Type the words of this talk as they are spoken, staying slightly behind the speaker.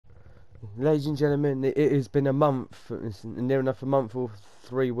ladies and gentlemen, it has been a month, near enough a month or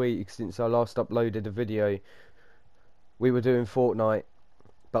 3 weeks since I last uploaded a video. We were doing Fortnite,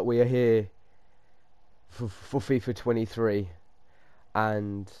 but we are here for FIFA 23,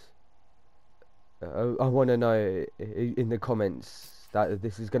 and I want to know in the comments that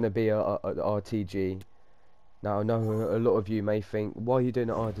this is going to be a RTG. Now, I know a lot of you may think, why are you doing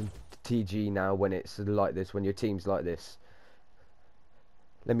an RTG now when it's like this, when your team's like this?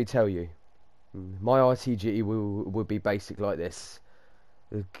 Let me tell you, my RTG will be basic like this.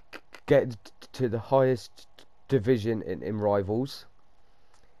 Get to the highest division in Rivals.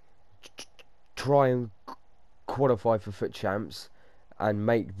 Try and qualify for FUT Champs, and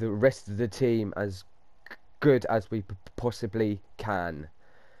make the rest of the team as good as we possibly can.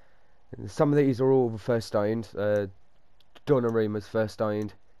 Some of these are all first owned. Donnarumma's first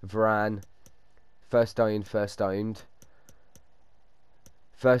owned. Varane, first owned. First owned,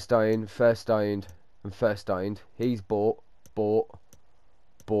 and first owned. He's bought,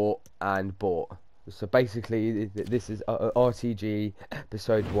 and bought. So basically, this is RTG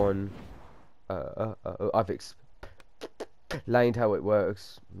episode 1. I've explained how it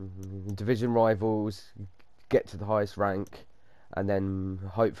works. Division Rivals, get to the highest rank, and then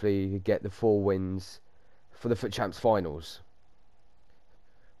hopefully get the 4 wins for the FUT Champs finals,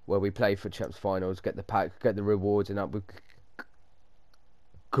 where we play FUT Champs finals, get the pack, get the rewards, and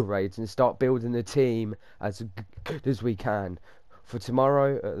upgrades, and start building the team as good as we can. For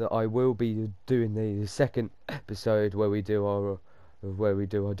tomorrow, I will be doing the second episode where we do our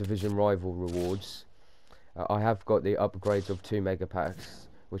division rival rewards. I have got the upgrades of 2 mega packs,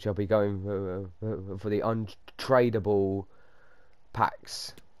 which I'll be going for the untradeable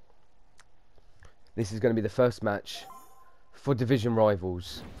packs. This is going to be the first match for division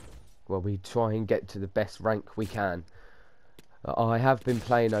rivals, where we try and get to the best rank we can. I have been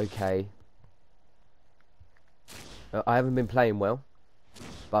playing okay. I haven't been playing well,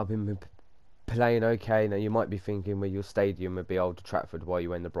 but I've been playing okay. Now you might be thinking, well, your stadium would be Old Trafford while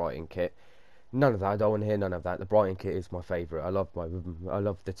you're in the Brighton kit. None of that. I don't want to hear none of that. The Brighton kit is my favourite. I love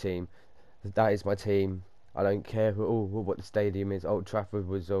the team. That is my team. I don't care what the stadium is. Old Trafford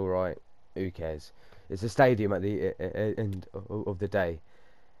was alright. Who cares? It's a stadium at the end of the day.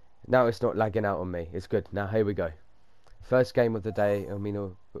 Now it's not lagging out on me. It's good. Now here we go. First game of the day. I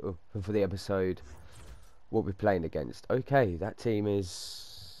mean, for the episode. What we're playing against. Okay, that team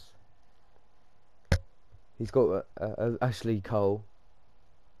is. He's got Ashley Cole.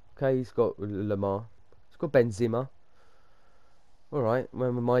 Okay, he's got Lamar. He's got Benzema. Alright,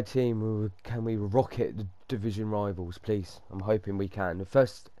 when my team, can we rocket the division rivals, please? I'm hoping we can. The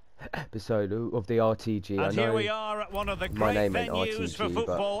first episode of the RTG. And I know here we are at one of the my great name ain't venues RTG, for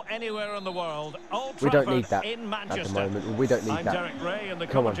football anywhere in the world. Old we don't need Trafford that in at the Manchester. moment. We don't need I'm that. Derek Ray in the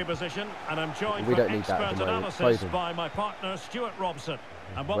Come on. commentary position, and I'm joined We for don't need that at expert the moment. analysis Foden. by my partner Stuart Robson.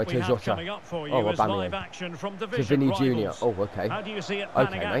 And what Where we to have Jota? coming up for you Oh, is Aubameyang. live action from To division Vinny rivals. Jr. Oh, okay. How do you see it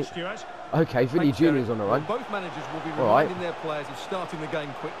panning out, mate. Stuart? Okay, Vinny Jr. is on the run. Both managers will be All right. reminding their players of starting the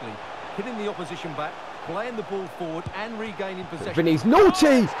game quickly, hitting the opposition back, playing the ball forward and regaining possession. Vinny's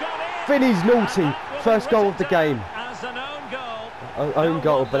naughty! Vinny's naughty! First goal of the game. As an own goal. Own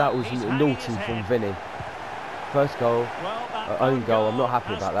goal, but that was naughty from Vinny. First goal, own goal. I'm not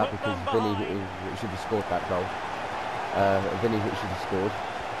happy about that because Vinny should have scored that goal. Vinny should have scored.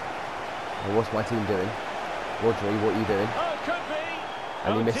 What's my team doing? Rodri, what are you doing? Oh, could be.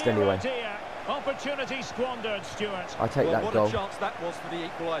 And he missed anyway. Dear. Opportunity squandered, Stuart. I take that what goal. a chance that was for the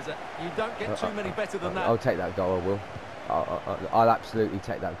equaliser. You don't get too many better than that. I'll take that goal, I will. I'll absolutely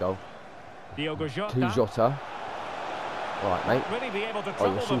take that goal. Diogo Jota. To Jota. Alright, mate. Really be able to Oh,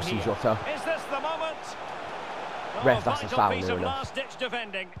 trouble you're them saucy, here. Jota. Is this the moment? Ref, that's a vital foul, piece near of enough. last-ditch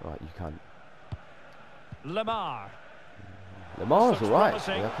defending. Right, you can't. Lamar. Lamar's Looks alright.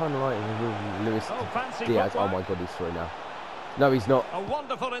 promising. I kind of like Luis Fancy Diaz. Oh footwork. my god, he's through now. No, he's not. A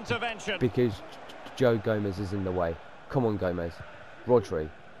wonderful intervention. Because Joe Gomez is in the way. Come on, Gomez. Rodri.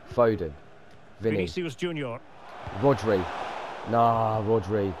 Foden. Vinny. Vinicius Junior. Rodri. Nah,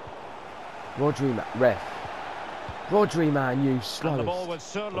 Rodri. Rodri, ref. Rodri, man, you And the ball slowest. was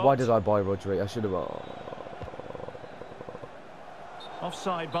Sir Why did I buy Rodri? I should have.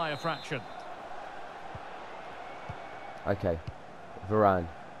 Offside by a fraction. Okay. Varane.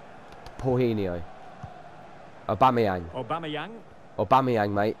 Jorginho. Aubameyang.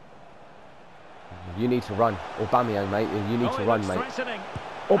 Aubameyang, mate. You need to run. Aubameyang, mate. You need to run, mate.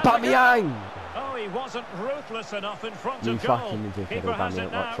 Aubameyang! Oh, he wasn't ruthless enough in front You of goal. fucking dickhead, Keeper has it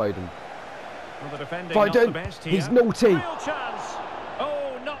Aubameyang. now. Right, Foden. Well, the defending not the best Foden! here. He's naughty! Real chance.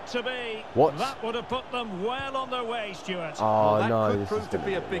 Oh, not to be. What? That would have put them well on their way, Stuart. Oh, Well, that no, could this prove is to gonna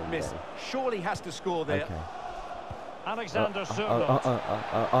be a a big long miss. game. Surely has to score there. Okay. Alexander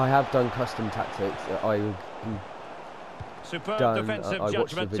Sørloth. I have done custom tactics. Superb defensive I watched the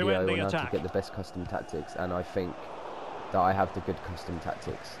judgment to video end on the how to attack. get the best custom tactics, and I think that I have the good custom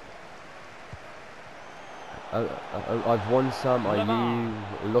tactics. I've won some,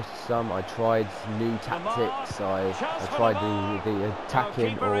 lost some. I tried new tactics. I tried the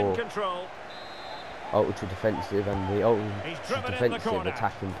attacking or ultra defensive and the ultra defensive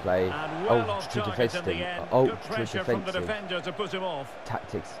attacking play, ultra defensive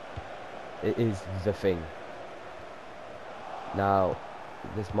tactics. It is the thing. Now,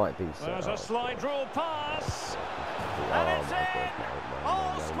 this might be so. There's a slide rule pass.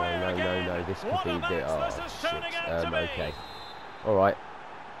 Oh my god, no, this could be the, oh shit, okay. Alright.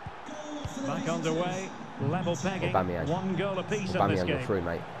 Back underway, level pegging, Aubameyang. 1 goal apiece in this Aubameyang, you're game. through,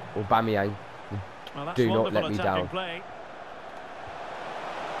 mate. Aubameyang, Well, that's do not wonderful let me attacking down. play.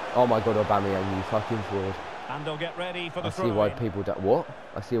 Oh my god, Aubameyang, you fucking fraud. And they'll get ready for the I see why throw-in. people don't, what?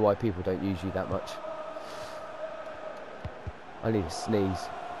 I see why people don't use you that much. I need to sneeze.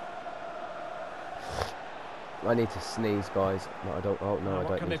 I need to sneeze, guys. No, I don't. Oh no, I What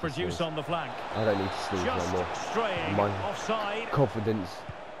don't can need they to produce sneeze. on the flank? I don't need to sneeze no Just more. straying My offside. confidence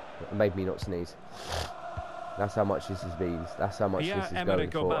made me not sneeze. That's how much this has been. That's how much this is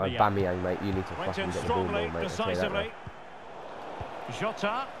going for. Aubameyang, mate, you need to Went fucking in get the ball strongly, more, mate. I'll tell you that decisively.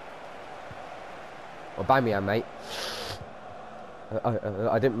 Jota. now. Aubameyang, mate.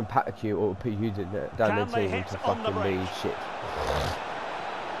 I didn't impact you or put you down Can the they team hit to on the fucking be break? shit.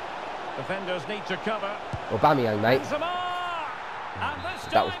 Defenders need to cover. Aubameyang, mate. Benzema! And this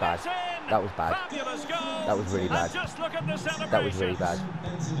That was time bad. it's in. That was bad. Fabulous goal. That was really bad. And just look at the celebrations. That was really bad.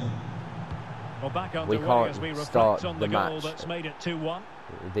 Well, back We underway can't as we reflect start on the the goal match. that's made it 2-1.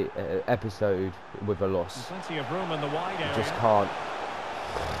 The episode with a loss. Plenty of room in the wide area. Just can't.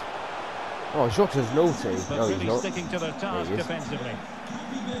 Oh, Jota's naughty. But No, really he's not. sticking to their task he is. defensively.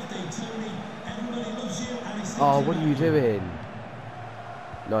 Oh, what are you doing?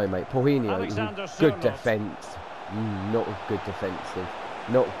 No, mate. Paulinho, Alexander good Sørloth. defence. Not good defensive.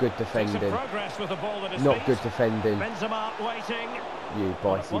 Not good Takes some defending. progress with the ball at his Not feet. good defending. Benzema waiting. You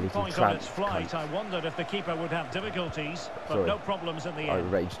Well, at bitey one little point on tramp. its flight, cunt. I wondered if the keeper would have difficulties, but Sorry. no problems in the I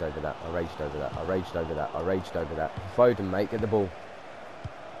end. raged over that. I raged over that. I raged over that. I raged over that. Foden, mate, get the ball.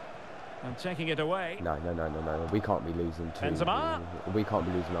 And taking it away. No. We can't be losing two. Benzema. We can't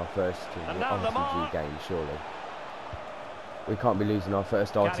be losing our first And now Lamar. RTG game, surely. We can't be losing our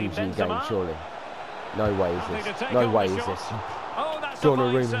first Karim RTG game, Benzema. surely. No way is Nothing to this. take No on way the is shot. this. Oh, that's a fine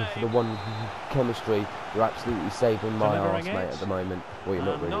Donnarumma save. for the one chemistry. You're absolutely saving my Delivering arse, mate, it. at the moment. Well, you're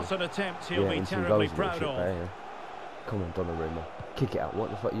not And really. not an attempt he'll be and some terribly goals and proud shit of. there, yeah. Come on, Donnarumma. Kick it out. What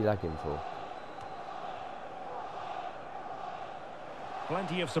the fuck are you lagging for?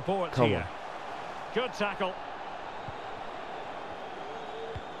 Plenty of support Come here. on. Good tackle.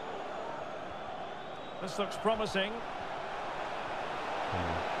 This looks promising.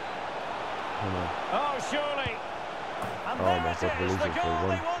 Come on. Oh, surely. And Oh there my it God, we're is, the losing goal 3-1.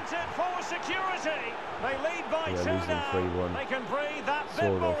 they wanted for security. They lead by We are 2 losing now. 3-1. They can breathe that bit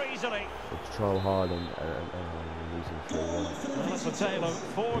Sort more of. easily. Control hard and losing 3-1. Well, it's a tale of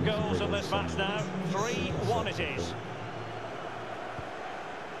 4 goals in this match now. 3-1 it is.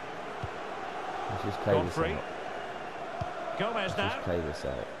 Let's just play this Godfrey. out. Gomez Let's now. just play this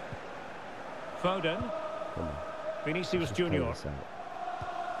out. Foden. Come on. Vinicius Just play Junior. this out.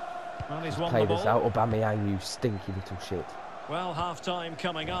 And he's won Play the this ball. out, Aubameyang, you stinky little shit. Well, half-time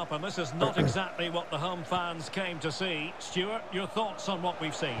coming up, and this is not exactly what the home fans came to see. Stuart, your thoughts on what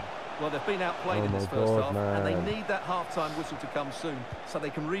we've seen? Well, they've been outplayed Oh in this my first God, half, man. and they need that half-time whistle to come soon, so they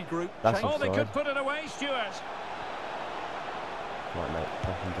can regroup. That's Oh, they offside. could put it away, Stuart. Right, mate.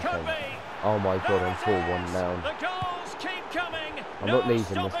 Fucking Could defend. be. Oh my God, There I'm it 4-1 is. down. The goals keep coming. I'm No not leaving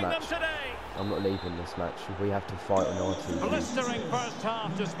this stopping them match. today. I'm not leaving this match. We have to fight an RTG. Blistering first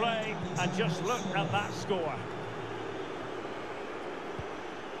half display, and just look at that score.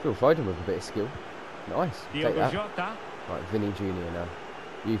 Phil Foden with a bit of skill. Nice. Take Diogo that. Jota. Right, Vinny Junior now.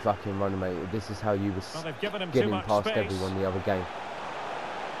 You fucking run, mate. This is how you was Well, they've given him too getting much past space. everyone the other game.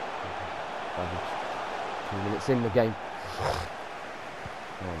 2 minutes in the game.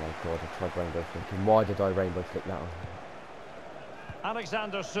 Oh my God, I tried rainbow flicking. Why did I rainbow flick that one?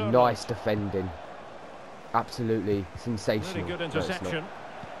 Alexander Sørloth. Nice defending. Absolutely sensational. Really good No, it's not. interception.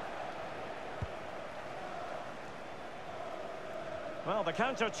 Well, the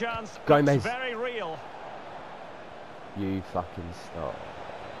counter chance Gomez. looks very real. You fucking stop.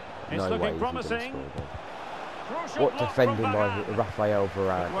 It's No looking way is he gonna promising. score again. Crucial What block from defending by Varane. Raphael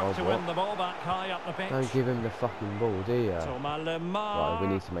Varane? Work Oh, to win the ball back high up the pitch. Don't give him the fucking ball, do you? Thomas Right, we Lemar.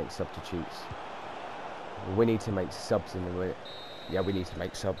 need to make substitutes. We need to make subs in the way. Yeah, we need to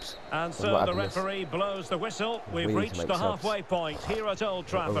make subs. And so the referee blows the whistle. We've reached the halfway point here at Old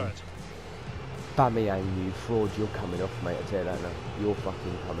Trafford. Bamiyang, you fraud, you're coming off, mate. I tell you that now. You're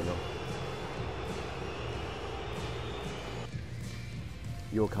fucking coming off.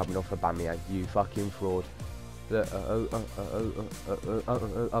 You're coming off, Bamiyang. You fucking fraud. Look,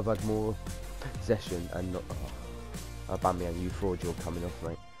 I've had more possession and not. Bamiyang, you fraud, you're coming off,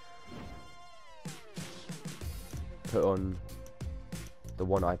 mate. Put on the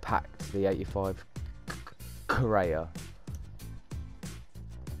one I packed, the 85 Correa.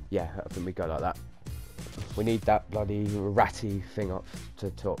 Yeah, I think we go like that. We need that bloody ratty thing up to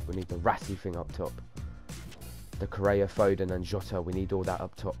top. We need the ratty thing up top. The Correa, Foden and Jota, we need all that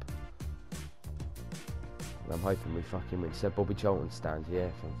up top. And I'm hoping we fucking win. Said Bobby Charlton stand, yeah,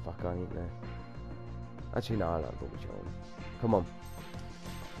 fuck I ain't there. Actually no, I like Bobby Charlton. Come on.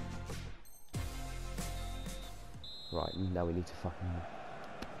 Right, now we need to fucking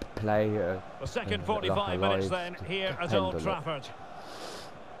play. The second 45 minutes then here at Old Trafford.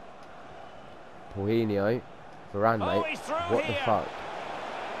 Paulinho, Varane, mate. What the fuck?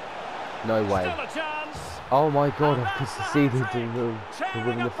 No way. Still a chance. Oh my god, I've conceded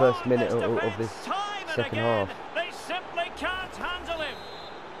within the first minute of this second half. They simply can't handle him.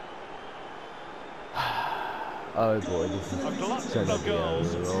 Oh boy, this is A glut so of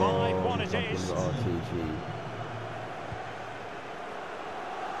goals. 5-1 it fucking is. RTG.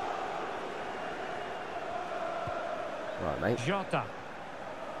 Right, mate. Jota.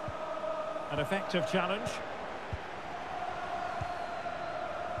 An effective challenge.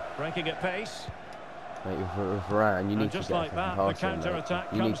 Breaking at pace. Mate, with Varane, you need And to just get like a that, fucking the pass in,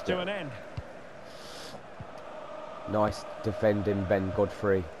 counter-attack mate. You need comes to an end. Nice defending, Ben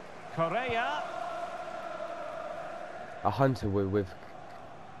Godfrey. Correa. A hunter with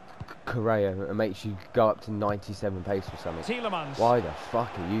Correa makes you go up to 97 pace or something. Tielemans. Why the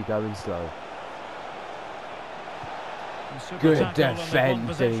fuck are you going slow? Super Good tackle and they've won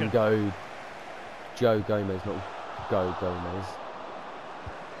possession. defending, Joe Gomez, not Go Gomez.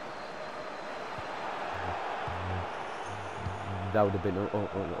 That would have been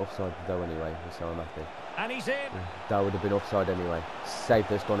offside though anyway, so I'm happy. And he's in. That would have been offside anyway.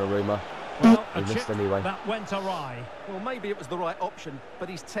 Saved us, Donnarumma. Well, We a missed chip anyway. that went awry. Well, maybe it was the right option, but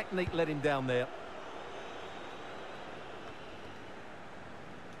his technique let him down there.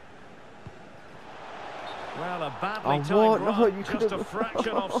 Well, a badly timed what? No, run, you just could've- a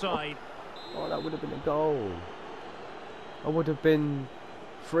fraction offside. Oh, that would have been a goal. I would have been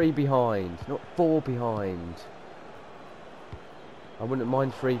 3 behind, not 4 behind. I wouldn't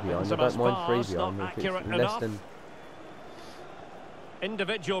mind 3 behind. I don't mind 3 Pass, not behind. If accurate it's less enough. than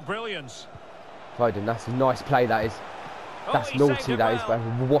Individual brilliance. Foden, that's a nice play. That is. Oh, That's he saved naughty. it That is. well.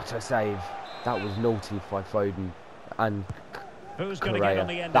 But what a save! That was naughty by Foden and Who's going to get on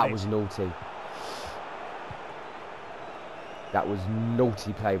the Correa. end That of was it? naughty. That was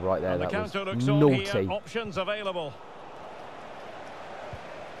naughty play right there. And the That was counter looks on here. naughty. Options available.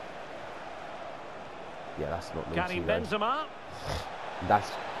 Yeah, that's not naughty. Karim Though. Benzema.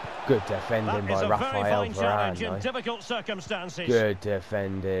 That's good defending That by is a very Raphael fine challenge in Varane. difficult circumstances. Good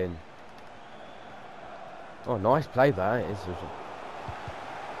defending. Oh, nice play there. It is.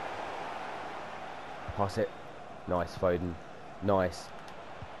 Pass it. Nice, Foden. Nice.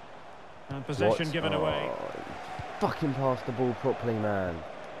 And possession What? given away. Fucking pass the ball properly, man.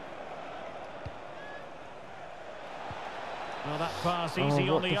 Well, that pass easy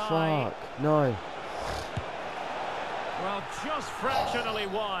Oh, on what the the eye. fuck? No. Well, just fractionally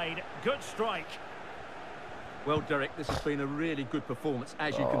wide. Good strike. Well, Derek, this has been a really good performance,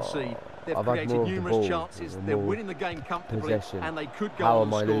 as you can see. They've I've had created more of the numerous ball, chances. more They're winning the game comfortably, possession. and they could go How on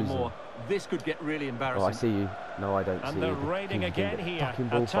am I and score losing? more. This could get really embarrassing. Oh, I see you. No, I don't see And you. they're raiding Because you again didn't get here. fucking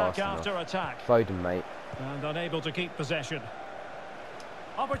ball Attack fast after enough. attack. Foden, mate. And unable to keep possession.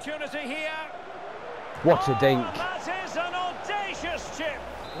 Opportunity here. What a dink. Oh, that is an audacious chip.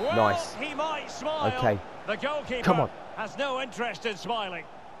 Well, Nice. he might smile. Okay. The goalkeeper Come on. has no interest in smiling.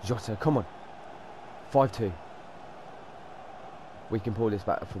 Jota, come on. 5-2. We can pull this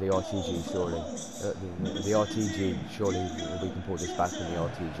back for the RTG, surely. The RTG, surely we can pull this back in the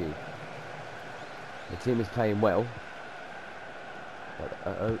RTG. The team is playing well.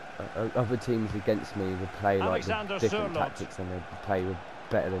 But other teams against me would play like Alexander different Sørloth. tactics and they play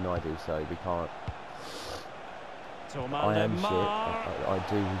better than I do, so we can't. I am shit. I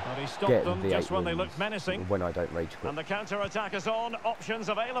do But he stopped get them the just 8 when they wins looked menacing. when I don't rage quit. And the counter-attack is on. Options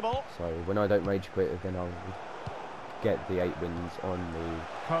available. So when I don't rage quit, then I'll get the 8 wins on the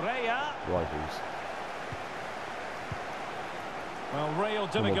Correa. rivals. Well, real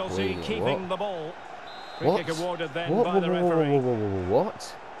difficulty What? keeping the ball. Free What? kick awarded then What? by the referee.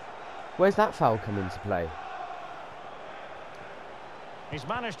 What? Where's that foul come into play? He's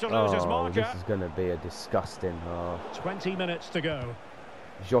managed to lose his marker. This is going to be a disgusting half. 20 minutes to go.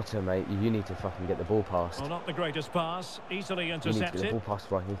 Jota, mate, you need to fucking get the ball past. Well, not the greatest pass. Easily You need to get the intercepted. ball past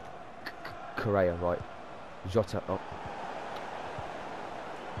right here. Correa, right. Jota, up.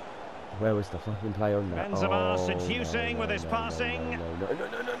 Where was the fucking play on that? Benzema seducing with his passing. No.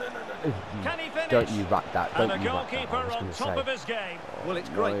 Can he finish? Don't you rack that. Don't And a you rack that. goalkeeper I was on gonna top say. of his game. Well, it's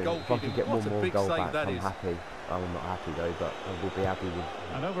great If I goalkeeping. could get What one a more big goal save back, that I'm is. happy. I'm not happy though, but I will be happy with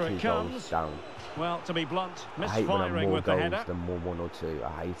And over 2 it goals comes. down. Well, to be blunt, I hate when I'm misfiring more with the goals header. than more 1 or 2.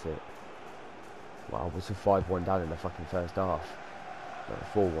 I hate it. Well, I was a 5-1 down in the fucking first half. No,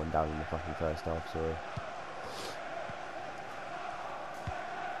 4-1 down in the fucking first half, sorry.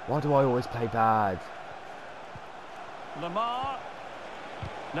 Why do I always play bad? Lamar.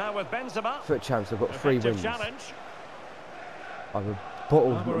 Now with Benzema. Foot champs, I've got 3 Effective wins. challenge. I've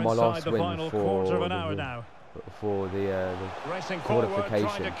bottled Well, we're my inside last the win final quarter of an hour the, now. for the Racing forward, trying to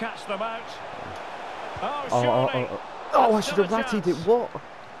qualification. catch them out. Oh, surely. I That's should still have a ratted it. chance. What?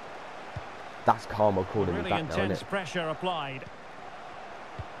 That's karma calling me Really back now, isn't intense it? pressure applied.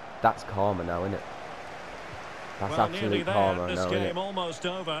 That's karma now, isn't it? That's Well, nearly absolute there. karma This now, isn't game it? almost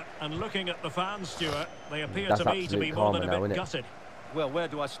over. And looking at the fans, Stuart, they appear That's to me to absolute be more than karma a now, bit innit? gutted. Well, where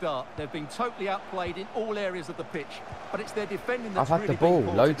do I start? They've been totally outplayed in all areas of the pitch, but it's their defending that's I've had really the ball been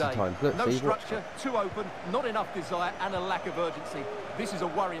poor loads today. of times. Look, no see, watch structure, too open, not enough desire, and a lack of urgency. This is a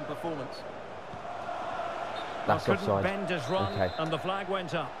worrying performance. That's Couldn't offside. bend his run, Okay. and the flag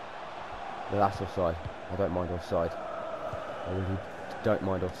went up. No, that's offside. I don't mind offside. I really don't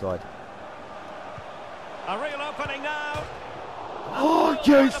mind offside. A real opening now. Oh, by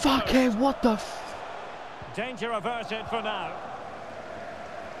you the post. fucking what the f... Danger averted for now.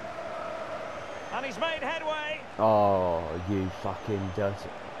 And he's made headway. Oh, you fucking dirty...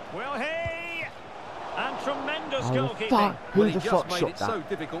 Will he? And tremendous Oh, goalkeeping. fuck. Who Well, he the just fuck made shot it that? so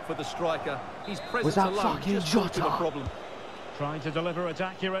difficult for the striker. His presence that alone fucking just caused him a Jota? problem. Trying to deliver it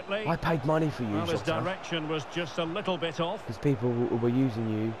accurately. I paid money for you, Well, his Jota. direction was just a little bit off. Because people were using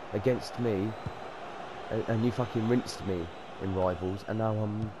you against me, and you fucking rinsed me in rivals, and now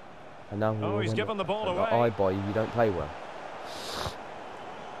I'm... And now Oh, he's when given the ball I away. buy you, you don't play well.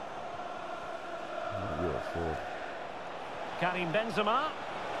 You're a fraud. Karim Benzema.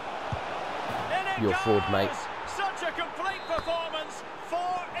 In it You're a fraud, goes! mate. Such a complete performance. 4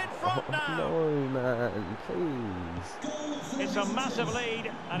 in front now. No, man, please. It's a massive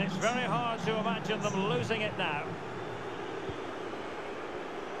lead, and it's very hard to imagine them losing it now.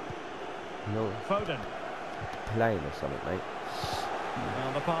 No, Foden. playing or something, mate.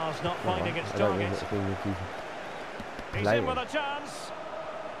 Well, the pass not finding its I don't know target. what's being accused of He's playing. in with a chance.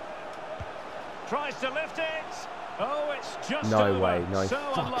 Tries to lift it. Oh, it's just No over. way, no So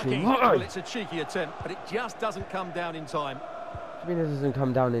fucking unlucky. way. Well, it's a cheeky attempt, but it just doesn't come down in time. I mean, it doesn't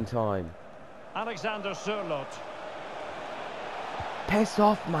come down in time. Alexander Sørloth. Piss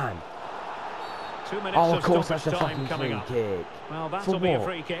off, man. 2 minutes Oh, of of course, stoppage that's a time fucking coming free up. kick. Well, For that'll be a what?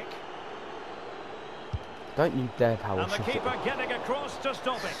 free kick. Don't you dare power And the shot keeper it. getting across to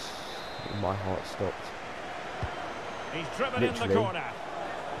stop it. My heart stopped. He's driven in Literally. the corner.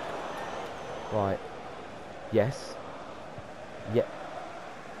 Right. Yes. Yeah.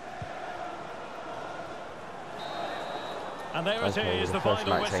 And there Okay, it is, the the first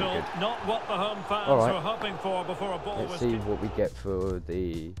final match ain't whistle. good. Not what the home fans All right. were hoping for before a ball Let's was see kicked. what we get for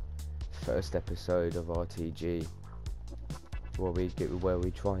the first episode of RTG. Where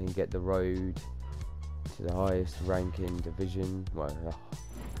we try and get the road to the highest ranking division, well, the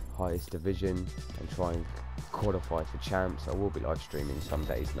highest division, and try and qualify for champs. I will be live streaming some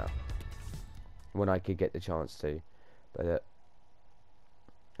days now, when I could get the chance to. But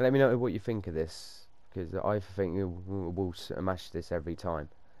let me know what you think of this, because I think we'll smash this every time.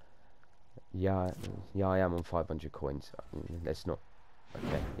 Yeah, I am on 500 coins. Let's not.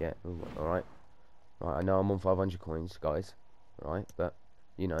 Okay, yeah, all right. Right, I know I'm on 500 coins, guys. Right, but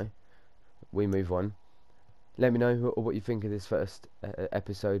you know, we move on. Let me know what you think of this first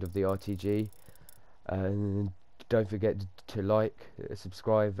episode of the RTG. And don't forget to like,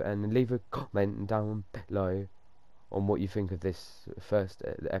 subscribe, and leave a comment down below on what you think of this first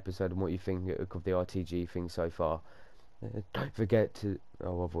episode and what you think of the RTG thing so far. Don't forget to...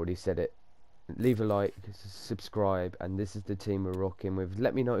 Oh, I've already said it. leave a like, subscribe, and this is the team we're rocking with.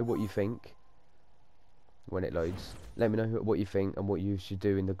 Let me know what you think when it loads. Let me know what you think and what you should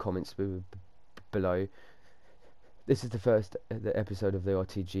do in the comments below. This is the first episode of the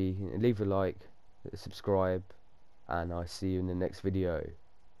RTG. Leave a like, subscribe, and I'll see you in the next video.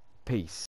 Peace.